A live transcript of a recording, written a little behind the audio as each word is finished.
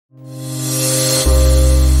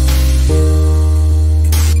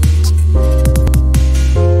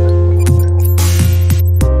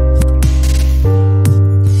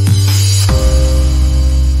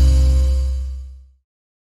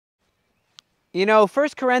You know, 1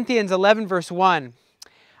 Corinthians 11 verse 1,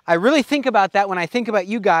 I really think about that when I think about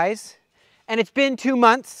you guys, and it's been 2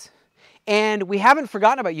 months, and we haven't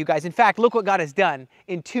forgotten about you guys. In fact, look what God has done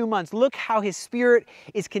in 2 months. Look how His Spirit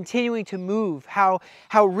is continuing to move, how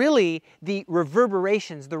really the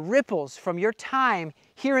reverberations, the ripples from your time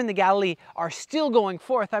here in the Galilee are still going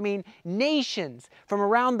forth. I mean, nations from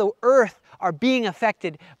around the earth are being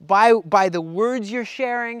affected by the words you're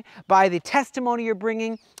sharing, by the testimony you're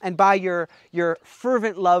bringing, and by your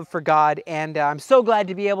fervent love for God. And I'm so glad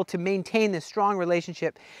to be able to maintain this strong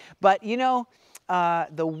relationship. But you know,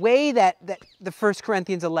 the way that the 1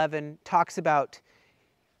 Corinthians 11 talks about,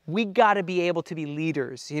 we got to be able to be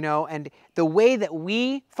leaders, you know, and the way that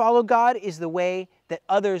we follow God is the way that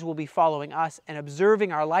others will be following us and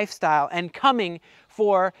observing our lifestyle and coming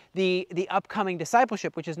for the upcoming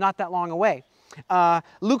discipleship, which is not that long away.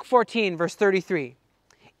 Luke 14, verse 33,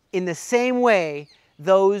 in the same way,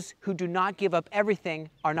 those who do not give up everything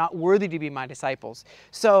are not worthy to be my disciples.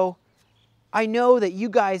 So I know that you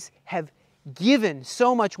guys have given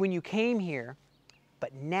so much when you came here,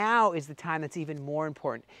 but now is the time that's even more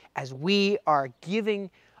important as we are giving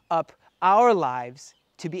up our lives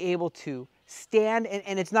to be able to stand,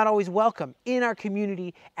 and it's not always welcome, in our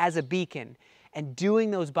community as a beacon and doing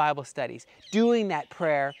those Bible studies, doing that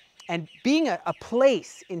prayer, and being a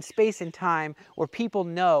place in space and time where people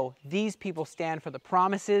know these people stand for the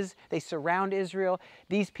promises, they surround Israel,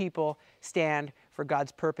 these people stand for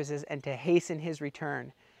God's purposes and to hasten His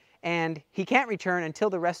return. And He can't return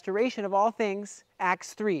until the restoration of all things,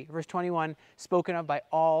 Acts 3, verse 21, spoken of by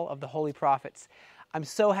all of the holy prophets. I'm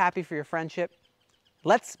so happy for your friendship.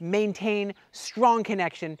 Let's maintain strong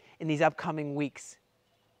connection in these upcoming weeks.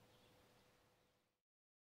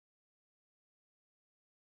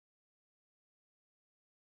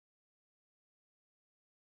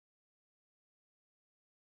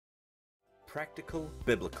 Practical,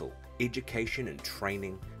 biblical education and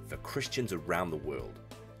training for Christians around the world,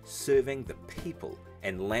 serving the people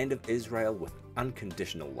and land of Israel with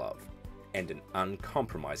unconditional love and an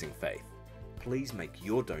uncompromising faith. Please make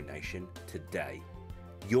your donation today.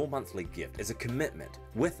 Your monthly gift is a commitment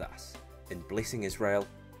with us in blessing Israel,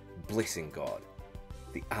 blessing God.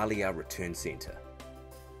 The Aliyah Return Center.